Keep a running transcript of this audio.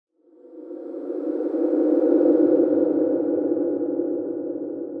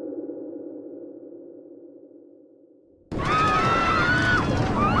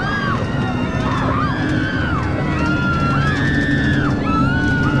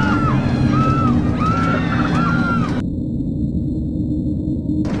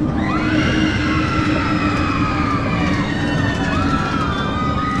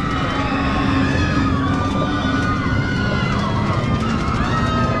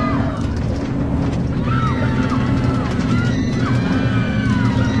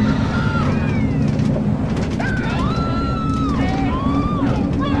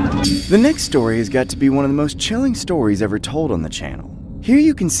The next story has got to be one of the most chilling stories ever told on the channel. Here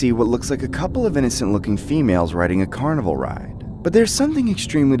you can see what looks like a couple of innocent-looking females riding a carnival ride. But there's something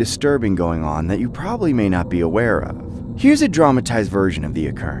extremely disturbing going on that you probably may not be aware of. Here's a dramatized version of the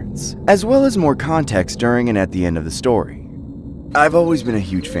occurrence, as well as more context during and at the end of the story. I've always been a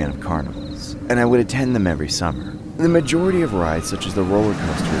huge fan of carnivals, and I would attend them every summer. The majority of rides, such as the roller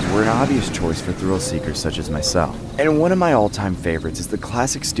coasters, were an obvious choice for thrill seekers such as myself. And one of my all-time favorites is the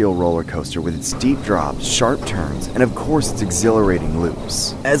classic steel roller coaster with its steep drops, sharp turns, and of course its exhilarating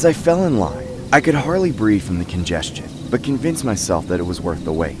loops. As I fell in line, I could hardly breathe from the congestion, but convinced myself that it was worth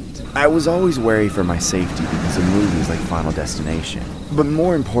the wait. I was always wary for my safety because of movies like Final Destination, but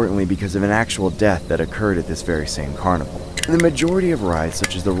more importantly because of an actual death that occurred at this very same carnival. The majority of rides,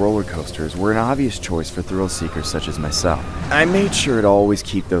 such as the roller coasters, were an obvious choice for thrill seekers such as myself. I made sure to always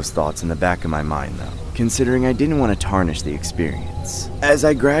keep those thoughts in the back of my mind though, considering I didn't want to tarnish the experience. As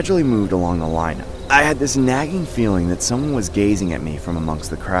I gradually moved along the lineup, I had this nagging feeling that someone was gazing at me from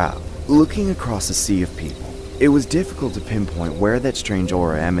amongst the crowd. Looking across a sea of people, it was difficult to pinpoint where that strange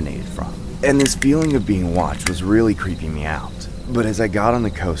aura emanated from, and this feeling of being watched was really creeping me out. But as I got on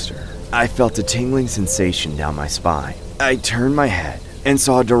the coaster, I felt a tingling sensation down my spine. I turned my head and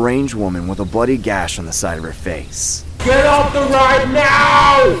saw a deranged woman with a bloody gash on the side of her face. Get off the ride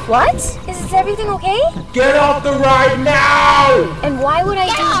now! What? Is everything okay? Get off the ride now! And why would I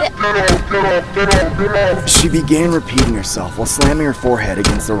do that? She began repeating herself while slamming her forehead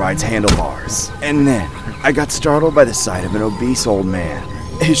against the ride's handlebars. And then, I got startled by the sight of an obese old man.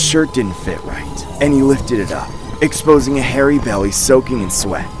 His shirt didn't fit right, and he lifted it up, exposing a hairy belly soaking in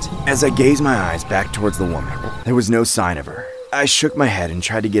sweat. As I gazed my eyes back towards the woman, there was no sign of her. I shook my head and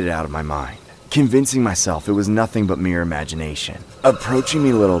tried to get it out of my mind, convincing myself it was nothing but mere imagination. Approaching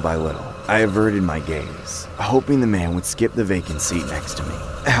me little by little, I averted my gaze, hoping the man would skip the vacant seat next to me.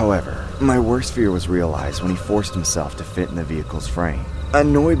 However, my worst fear was realized when he forced himself to fit in the vehicle's frame.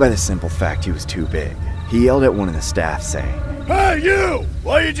 Annoyed by the simple fact he was too big, he yelled at one of the staff saying, "Hey, you!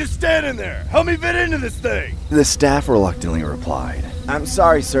 Why are you just standing there? Help me fit into this thing!" The staff reluctantly replied, "I'm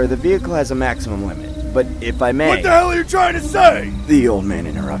sorry, sir, the vehicle has a maximum limit, but if I may..." "What the hell are you trying to say?" The old man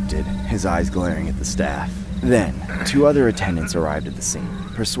interrupted, his eyes glaring at the staff. Then, two other attendants arrived at the scene,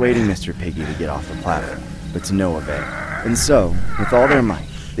 persuading Mr. Piggy to get off the platform, but to no avail. And so, with all their might,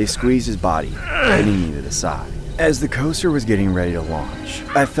 they squeezed his body, hitting me to the side. As the coaster was getting ready to launch,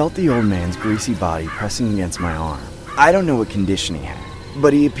 I felt the old man's greasy body pressing against my arm. I don't know what condition he had,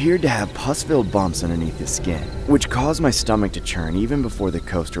 but he appeared to have pus-filled bumps underneath his skin, which caused my stomach to churn even before the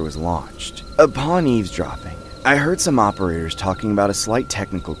coaster was launched. Upon eavesdropping, I heard some operators talking about a slight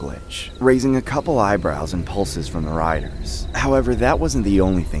technical glitch, raising a couple eyebrows and pulses from the riders. However, that wasn't the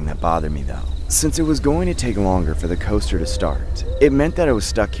only thing that bothered me though. Since it was going to take longer for the coaster to start, it meant that I was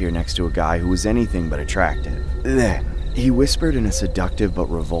stuck here next to a guy who was anything but attractive. Then, he whispered in a seductive but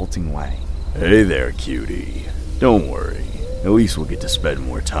revolting way, "Hey there, cutie. Don't worry. At least we'll get to spend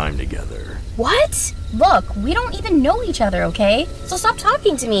more time together." What? Look, we don't even know each other, okay? So stop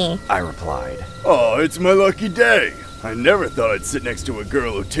talking to me. I replied. "Oh, it's my lucky day. I never thought I'd sit next to a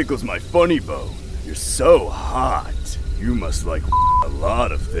girl who tickles my funny bone. You're so hot. You must like a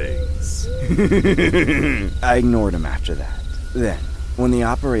lot of things." I ignored him after that. Then, when the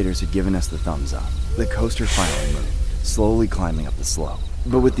operators had given us the thumbs up, the coaster finally moved, slowly climbing up the slope.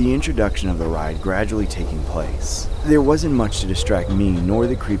 But with the introduction of the ride gradually taking place, there wasn't much to distract me nor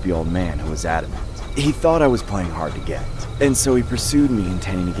the creepy old man who was adamant. He thought I was playing hard to get, and so he pursued me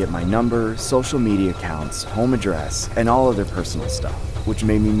intending to get my number, social media accounts, home address, and all other personal stuff, which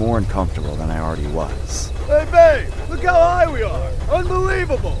made me more uncomfortable than I already was. "Hey, babe, look how high we are.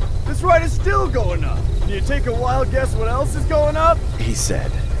 Unbelievable. This ride is still going up. Can you take a wild guess what else is going up?" He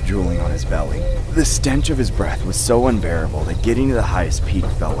said, drooling on his belly. The stench of his breath was so unbearable that getting to the highest peak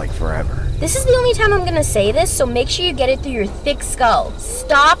felt like forever. This is the only time I'm gonna say this, so make sure you get it through your thick skull.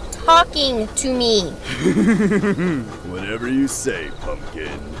 Stop talking to me. "Whatever you say,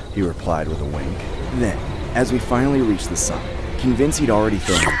 pumpkin," he replied with a wink. Then, as we finally reached the summit, convinced he'd already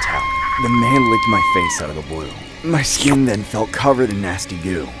thrown the towel, the man licked my face out of the blue. My skin then felt covered in nasty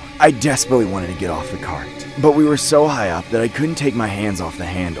goo. I desperately wanted to get off the cart, but we were so high up that I couldn't take my hands off the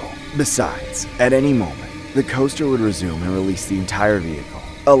handle. Besides, at any moment, the coaster would resume and release the entire vehicle,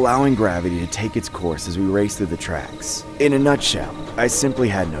 allowing gravity to take its course as we raced through the tracks. In a nutshell, I simply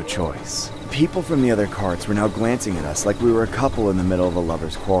had no choice. People from the other carts were now glancing at us like we were a couple in the middle of a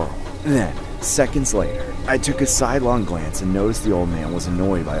lover's quarrel. Then, seconds later, I took a sidelong glance and noticed the old man was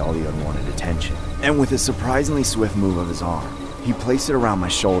annoyed by all the unwanted attention. And with a surprisingly swift move of his arm, he placed it around my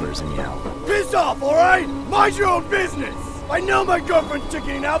shoulders and yelled, "Piss off, alright? Mind your own business!" I know my girlfriend's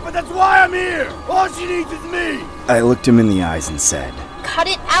chickening out, but that's why I'm here! All she needs is me! I looked him in the eyes and said, Cut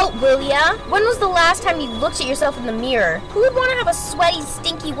it out, will ya? When was the last time you looked at yourself in the mirror? Who would want to have a sweaty,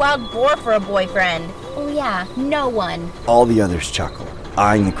 stinky wild boar for a boyfriend? Oh yeah, no one. All the others chuckled,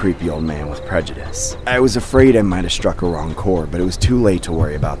 eyeing the creepy old man with prejudice. I was afraid I might have struck a wrong chord, but it was too late to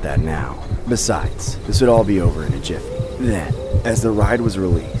worry about that now. Besides, this would all be over in a jiffy. Then, as the ride was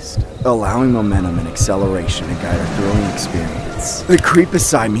released, allowing momentum and acceleration to guide our thrilling experience, the creep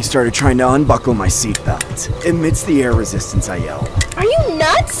beside me started trying to unbuckle my seatbelt. Amidst the air resistance, I yelled, Are you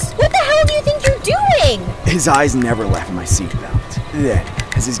nuts? What the hell do you think you're doing? His eyes never left my seatbelt. Then,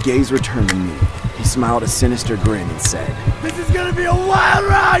 as his gaze returned to me, he smiled a sinister grin and said, This is gonna be a wild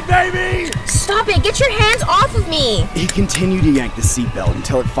ride, baby! Stop it! Get your hands off of me! He continued to yank the seatbelt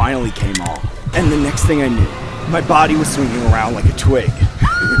until it finally came off. And the next thing I knew, my body was swinging around like a twig.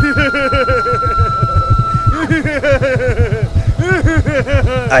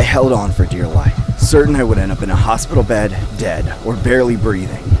 I held on for dear life, certain I would end up in a hospital bed, dead, or barely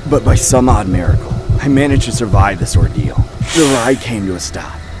breathing. But by some odd miracle, I managed to survive this ordeal. The ride came to a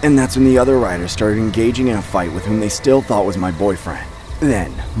stop, and that's when the other riders started engaging in a fight with whom they still thought was my boyfriend.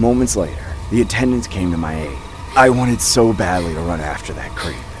 Then, moments later, the attendants came to my aid. I wanted so badly to run after that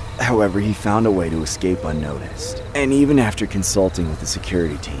creep. However, he found a way to escape unnoticed. And even after consulting with the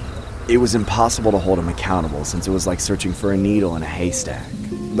security team, it was impossible to hold him accountable since it was like searching for a needle in a haystack.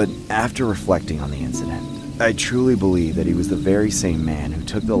 But after reflecting on the incident, I truly believe that he was the very same man who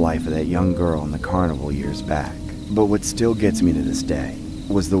took the life of that young girl in the carnival years back. But what still gets me to this day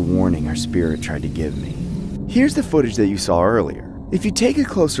was the warning our spirit tried to give me. Here's the footage that you saw earlier. If you take a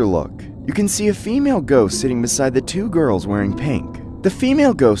closer look, you can see a female ghost sitting beside the two girls wearing pink. The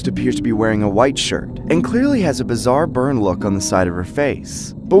female ghost appears to be wearing a white shirt and clearly has a bizarre burn look on the side of her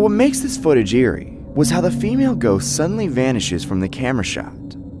face. But what makes this footage eerie was how the female ghost suddenly vanishes from the camera shot.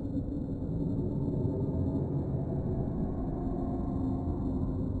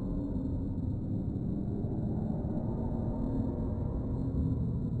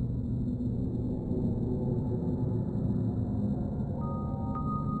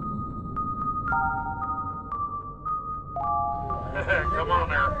 Come on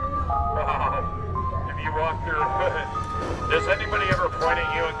there. Wow. If you walk through, does anybody ever point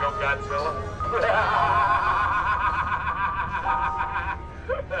at you and go Godzilla?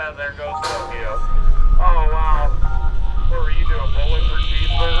 There goes Tokyo. Oh wow. What were you doing, bowling for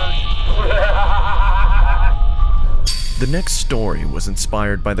cheeseburgers? The next story was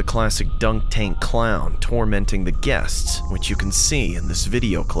inspired by the classic dunk tank clown tormenting the guests, which you can see in this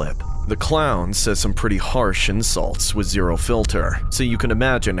video clip. The clown says some pretty harsh insults with zero filter, so you can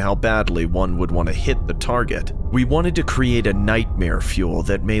imagine how badly one would want to hit the target. We wanted to create a nightmare fuel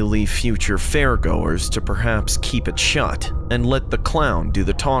that may leave future fairgoers to perhaps keep it shut and let the clown do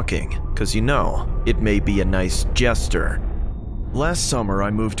the talking, cause you know, it may be a nice jester. Last summer,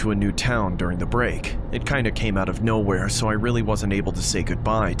 I moved to a new town during the break. It kinda came out of nowhere, so I really wasn't able to say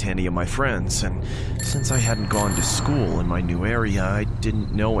goodbye to any of my friends, and since I hadn't gone to school in my new area, I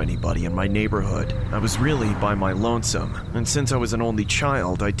didn't know anybody in my neighborhood. I was really by my lonesome, and since I was an only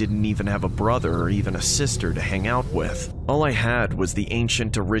child, I didn't even have a brother or even a sister to hang out with. All I had was the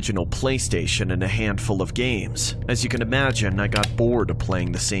ancient original PlayStation and a handful of games. As you can imagine, I got bored of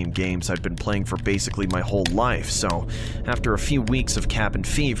playing the same games I'd been playing for basically my whole life, so after a few weeks of cabin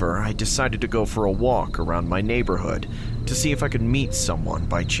fever, I decided to go for a walk around my neighborhood to see if I could meet someone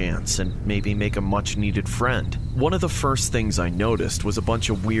by chance and maybe make a much-needed friend. One of the first things I noticed was a bunch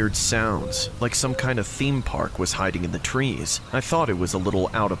of weird sounds, like some kind of theme park was hiding in the trees. I thought it was a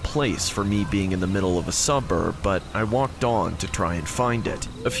little out of place for me being in the middle of a suburb, but I walked on to try and find it.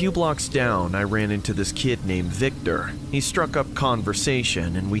 A few blocks down, I ran into this kid named Victor. He struck up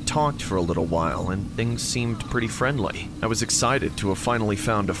conversation and we talked for a little while and things seemed pretty friendly. I was excited to have finally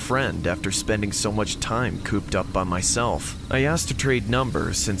found a friend after spending so much time cooped up by myself. I asked to trade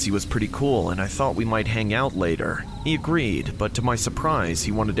numbers since he was pretty cool and I thought we might hang out later. He agreed, but to my surprise,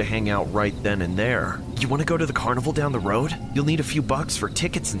 he wanted to hang out right then and there. You want to go to the carnival down the road? You'll need a few bucks for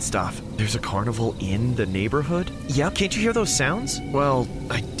tickets and stuff. There's a carnival in the neighborhood? Yep, can't you hear those sounds? Well,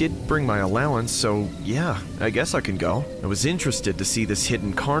 I did bring my allowance, so yeah, I guess I can go. I was interested to see this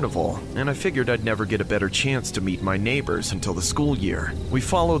hidden carnival, and I figured I'd never get a better chance to meet my neighbors until the school year. We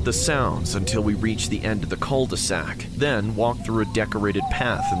followed the sounds until we reached the end of the cul-de-sac, then walked through a decorated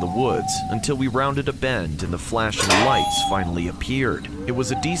path in the woods until we rounded a bend and the flashing lights finally appeared. It It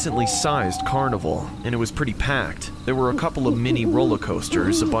was a decently sized carnival, and it was pretty packed. There were a couple of mini roller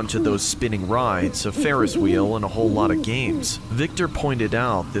coasters, a bunch of those spinning rides, a Ferris wheel, and a whole lot of games. Victor pointed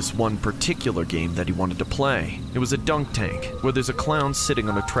out this one particular game that he wanted to play. It was a dunk tank, where there's a clown sitting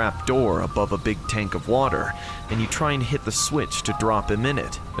on a trap door above a big tank of water, and you try and hit the switch to drop him in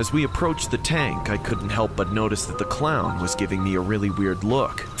it. As we approached the tank, I couldn't help but notice that the clown was giving me a really weird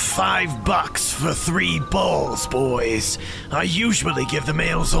look. $5 for 3 balls, boys. I usually give the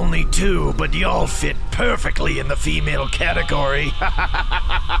males only 2, but y'all fit perfectly in the female category.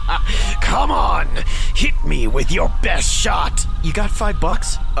 Come on, hit me with your best shot. You got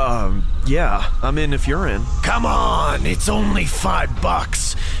 $5? Yeah, I'm in if you're in. Come on, it's only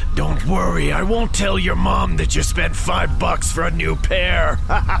 $5. Don't worry, I won't tell your mom that you spent $5 for a new pair.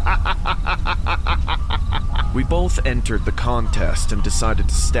 We both entered the contest and decided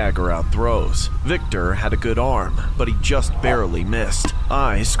to stagger out throws. Victor had a good arm, but he just barely missed.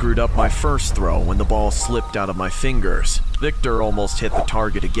 I screwed up my first throw when the ball slipped out of my fingers. Victor almost hit the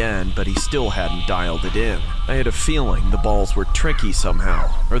target again, but he still hadn't dialed it in. I had a feeling the balls were tricky somehow,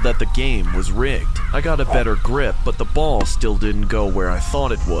 or that the game was rigged. I got a better grip, but the ball still didn't go where I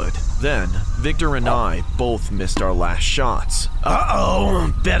thought it would. Then, Victor and I both missed our last shots.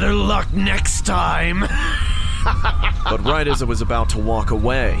 Uh-oh, better luck next time. But right as I was about to walk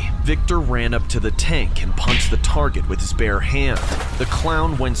away, Victor ran up to the tank and punched the target with his bare hand. The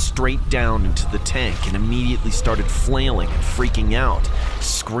clown went straight down into the tank and immediately started flailing and freaking out,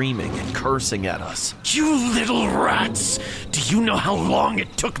 screaming and cursing at us. You little rats! Do you know how long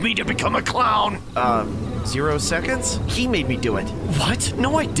it took me to become a clown? 0 seconds? He made me do it. What?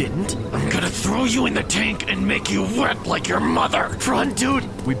 No, I didn't. I'm gonna throw you in the tank and make you wet like your mother. Run, dude!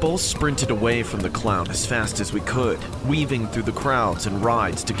 We both sprinted away from the clown as fast as we could, weaving through the crowds and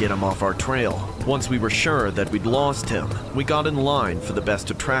rides to get him off our trail. Once we were sure that we'd lost him, we got in line for the best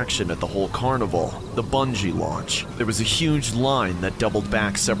attraction at the whole carnival, the bungee launch. There was a huge line that doubled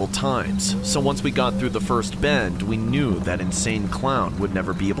back several times, so once we got through the first bend, we knew that insane clown would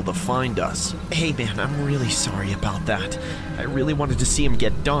never be able to find us. Hey man, I'm really sorry about that. I really wanted to see him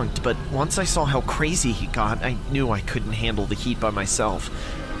get dunked, but once I saw how crazy he got, I knew I couldn't handle the heat by myself.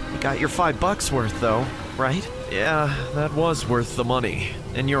 You got your $5 worth though, right? Yeah, that was worth the money.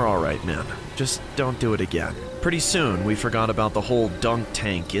 And you're alright, man. Just don't do it again. Pretty soon, we forgot about the whole dunk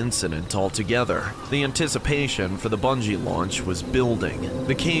tank incident altogether. The anticipation for the bungee launch was building.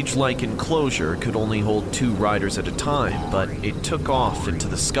 The cage-like enclosure could only hold 2 riders at a time, but it took off into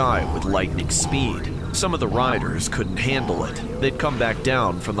the sky with lightning speed. Some of the riders couldn't handle it. They'd come back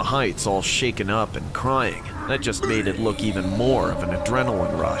down from the heights all shaken up and crying. That just made it look even more of an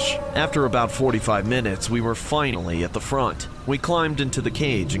adrenaline rush. After about 45 minutes, we were finally at the front. We climbed into the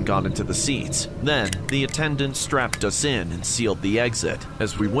cage and got into the seats. Then, the attendant strapped us in and sealed the exit.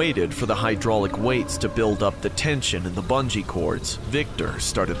 As we waited for the hydraulic weights to build up the tension in the bungee cords, Victor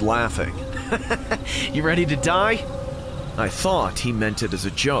started laughing. You ready to die? I thought he meant it as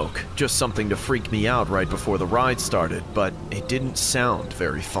a joke, just something to freak me out right before the ride started, but it didn't sound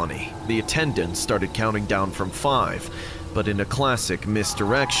very funny. The attendant started counting down from 5, but in a classic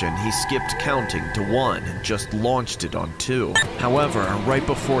misdirection, he skipped counting to 1 and just launched it on 2. However, right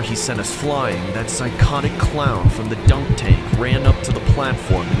before he sent us flying, that psychotic clown from the dunk tank ran up to the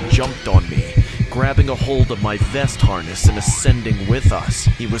platform and jumped on me, grabbing a hold of my vest harness and ascending with us.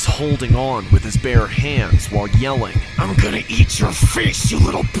 He was holding on with his bare hands while yelling, "I'm gonna eat your face, you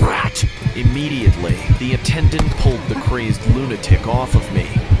little brat!" Immediately, the attendant pulled the crazed lunatic off of me.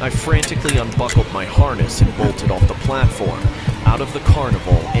 I frantically unbuckled my harness and bolted off the platform, out of the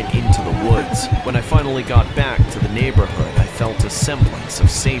carnival and into the woods. When I finally got back to the neighborhood, I felt a semblance of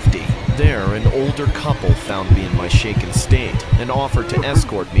safety. There, an older couple found me in my shaken state and offered to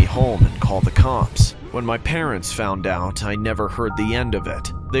escort me home and call the cops. When my parents found out, I never heard the end of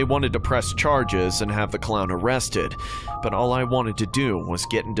it. They wanted to press charges and have the clown arrested, but all I wanted to do was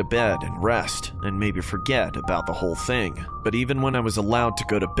get into bed and rest, and maybe forget about the whole thing. But even when I was allowed to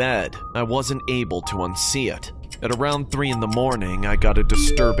go to bed, I wasn't able to unsee it. At around 3 in the morning, I got a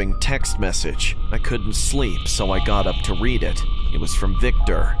disturbing text message. I couldn't sleep, so I got up to read it. It was from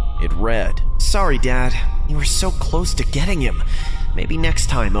Victor. It read, "Sorry, Dad. You were so close to getting him. Maybe next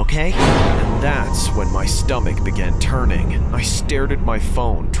time, okay?" And that's when my stomach began turning. I stared at my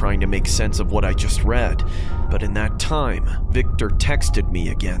phone, trying to make sense of what I just read. But in that time, Victor texted me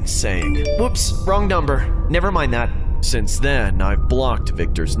again, saying, "Whoops, wrong number. Never mind that. Since then, I've blocked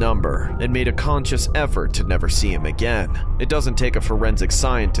Victor's number and made a conscious effort to never see him again. It doesn't take a forensic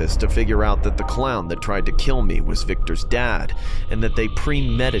scientist to figure out that the clown that tried to kill me was Victor's dad, and that they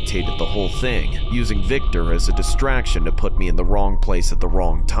premeditated the whole thing, using Victor as a distraction to put me in the wrong place at the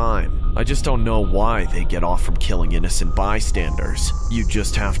wrong time. I just don't know why they get off from killing innocent bystanders. You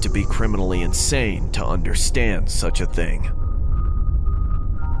just have to be criminally insane to understand such a thing.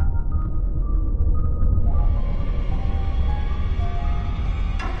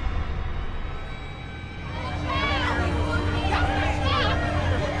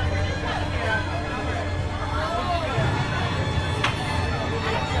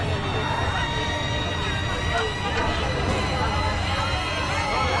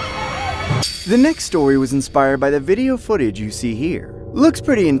 The next story was inspired by the video footage you see here. Looks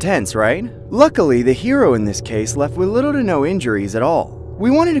pretty intense, right? Luckily, the hero in this case left with little to no injuries at all.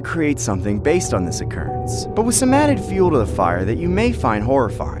 We wanted to create something based on this occurrence, but with some added fuel to the fire that you may find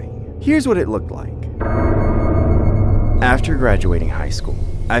horrifying. Here's what it looked like. After graduating high school,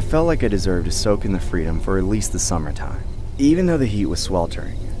 I felt like I deserved to soak in the freedom for at least the summertime. Even though the heat was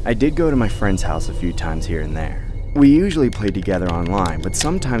sweltering, I did go to my friend's house a few times here and there. We usually played together online, but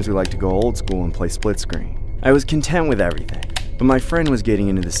sometimes we liked to go old school and play split screen. I was content with everything, but my friend was getting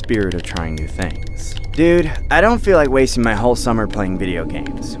into the spirit of trying new things. Dude, I don't feel like wasting my whole summer playing video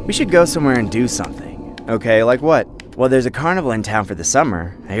games. We should go somewhere and do something. Okay, like what? Well, there's a carnival in town for the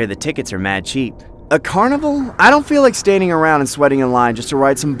summer. I hear the tickets are mad cheap. A carnival? I don't feel like standing around and sweating in line just to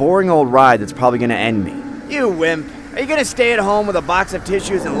ride some boring old ride that's probably gonna end me. You wimp. Are you gonna stay at home with a box of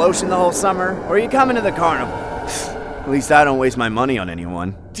tissues and lotion the whole summer? Or are you coming to the carnival? At least I don't waste my money on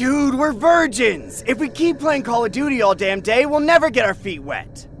anyone. Dude, we're virgins! If we keep playing Call of Duty all damn day, we'll never get our feet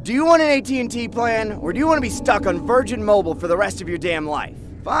wet. Do you want an AT&T plan, or do you want to be stuck on Virgin Mobile for the rest of your damn life?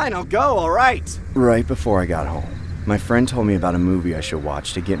 Fine, I'll go, alright. Right before I got home, my friend told me about a movie I should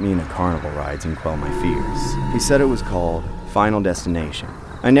watch to get me into carnival rides and quell my fears. He said it was called Final Destination.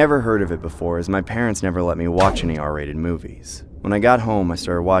 I never heard of it before, as my parents never let me watch any R-rated movies. When I got home, I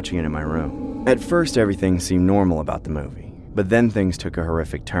started watching it in my room. At first, everything seemed normal about the movie, but then things took a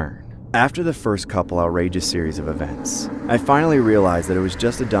horrific turn. After the first couple outrageous series of events, I finally realized that it was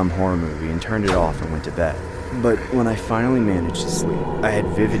just a dumb horror movie and turned it off and went to bed. But when I finally managed to sleep, I had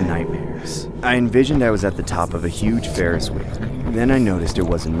vivid nightmares. I envisioned I was at the top of a huge Ferris wheel. Then I noticed it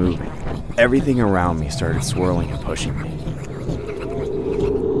wasn't moving. Everything around me started swirling and pushing me.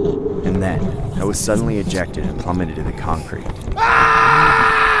 And then, I was suddenly ejected and plummeted to the concrete.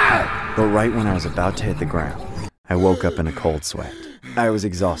 But right when I was about to hit the ground, I woke up in a cold sweat. I was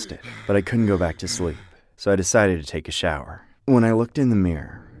exhausted, but I couldn't go back to sleep, so I decided to take a shower. When I looked in the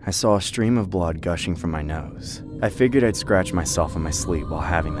mirror, I saw a stream of blood gushing from my nose. I figured I'd scratch myself in my sleep while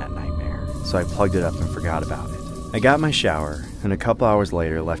having that nightmare, so I plugged it up and forgot about it. I got my shower, and a couple hours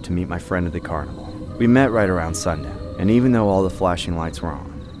later left to meet my friend at the carnival. We met right around sundown, and even though all the flashing lights were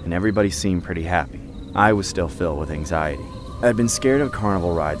on, and everybody seemed pretty happy, I was still filled with anxiety. I'd been scared of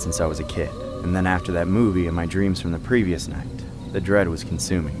carnival rides since I was a kid, and then after that movie and my dreams from the previous night, the dread was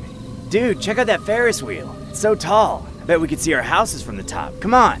consuming me. Dude, check out that Ferris wheel. It's so tall. I bet we could see our houses from the top.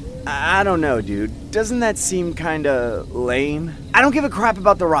 Come on. I don't know, dude. Doesn't that seem kinda lame? I don't give a crap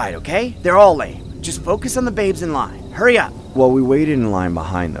about the ride, okay? They're all lame. Just focus on the babes in line. Hurry up. While we waited in line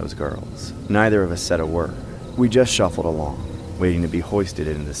behind those girls, neither of us said a word. We just shuffled along, waiting to be hoisted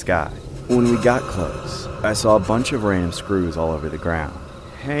into the sky. When we got close, I saw a bunch of random screws all over the ground.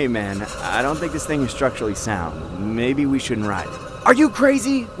 Hey man, I don't think this thing is structurally sound. Maybe we shouldn't ride it. Are you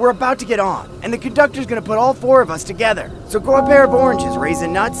crazy? We're about to get on, and the conductor's gonna put all four of us together. So grow a pair of oranges,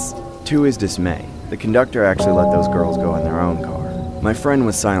 raisin nuts. To his dismay, the conductor actually let those girls go in their own car. My friend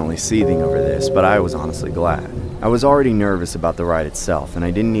was silently seething over this, but I was honestly glad. I was already nervous about the ride itself, and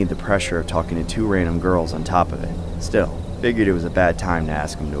I didn't need the pressure of talking to two random girls on top of it. Still, figured it was a bad time to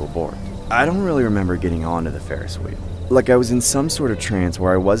ask him to abort. I don't really remember getting onto the Ferris wheel. Like I was in some sort of trance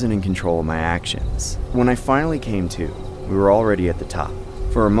where I wasn't in control of my actions. When I finally came to, we were already at the top.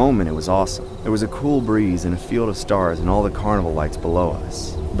 For a moment, it was awesome. There was a cool breeze and a field of stars and all the carnival lights below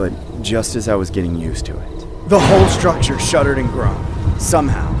us. But just as I was getting used to it, the whole structure shuddered and groaned.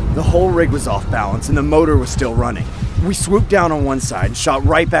 Somehow, the whole rig was off balance and the motor was still running. We swooped down on one side and shot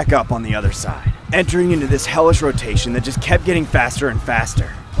right back up on the other side, entering into this hellish rotation that just kept getting faster and faster.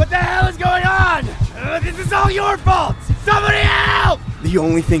 What the hell is going on? This is all your fault! Somebody help! The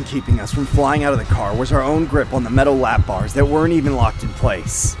only thing keeping us from flying out of the car was our own grip on the metal lap bars that weren't even locked in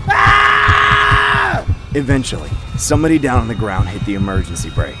place. Ah! Eventually, somebody down on the ground hit the emergency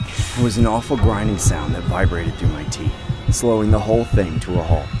brake. It was an awful grinding sound that vibrated through my teeth, slowing the whole thing to a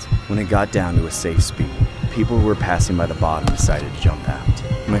halt when it got down to a safe speed. people who were passing by the bottom decided to jump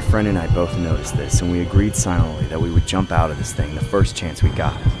out. My friend and I both noticed this, and we agreed silently that we would jump out of this thing the first chance we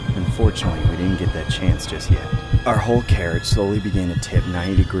got. Unfortunately, we didn't get that chance just yet. Our whole carriage slowly began to tip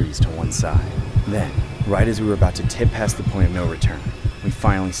 90 degrees to one side. Then, right as we were about to tip past the point of no return, we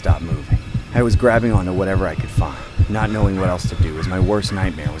finally stopped moving. I was grabbing onto whatever I could find, not knowing what else to do as my worst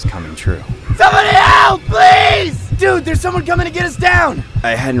nightmare was coming true. Somebody help, please! Dude, there's someone coming to get us down!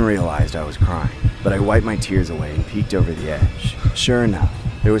 I hadn't realized I was crying, but I wiped my tears away and peeked over the edge. Sure enough,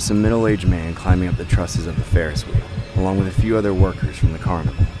 there was some middle-aged man climbing up the trusses of the Ferris wheel, along with a few other workers from the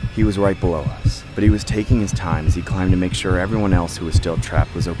carnival. He was right below us, but he was taking his time as he climbed to make sure everyone else who was still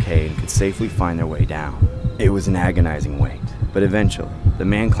trapped was okay and could safely find their way down. It was an agonizing wait, but eventually, the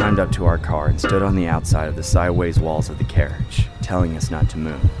man climbed up to our car and stood on the outside of the sideways walls of the carriage, telling us not to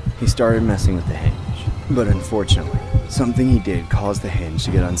move. He started messing with the hinge, but unfortunately, something he did caused the hinge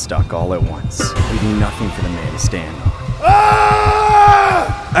to get unstuck all at once, leaving nothing for the man to stand on.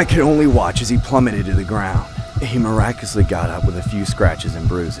 Ah! I could only watch as he plummeted to the ground. He miraculously got up with a few scratches and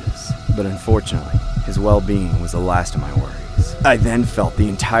bruises, but unfortunately, his well-being was the last of my worries. I then felt the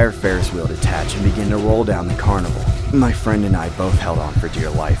entire Ferris wheel detach and begin to roll down the carnival. My friend and I both held on for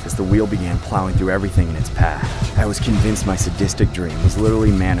dear life as the wheel began plowing through everything in its path. I was convinced my sadistic dream was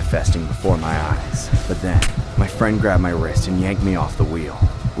literally manifesting before my eyes. But then, my friend grabbed my wrist and yanked me off the wheel.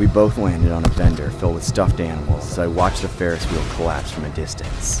 We both landed on a bender filled with stuffed animals as I watched the Ferris wheel collapse from a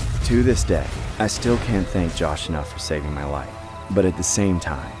distance. To this day, I still can't thank Josh enough for saving my life. But at the same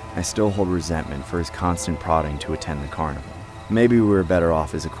time, I still hold resentment for his constant prodding to attend the carnival. Maybe we were better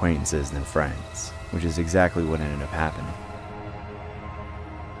off as acquaintances than friends, which is exactly what ended up happening.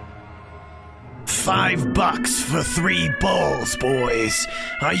 $5 for 3 balls, boys.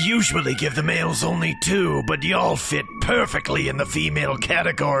 I usually give the males only 2, but y'all fit perfectly in the female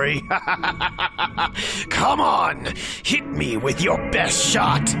category. Come on, hit me with your best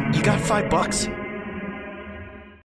shot. You got $5?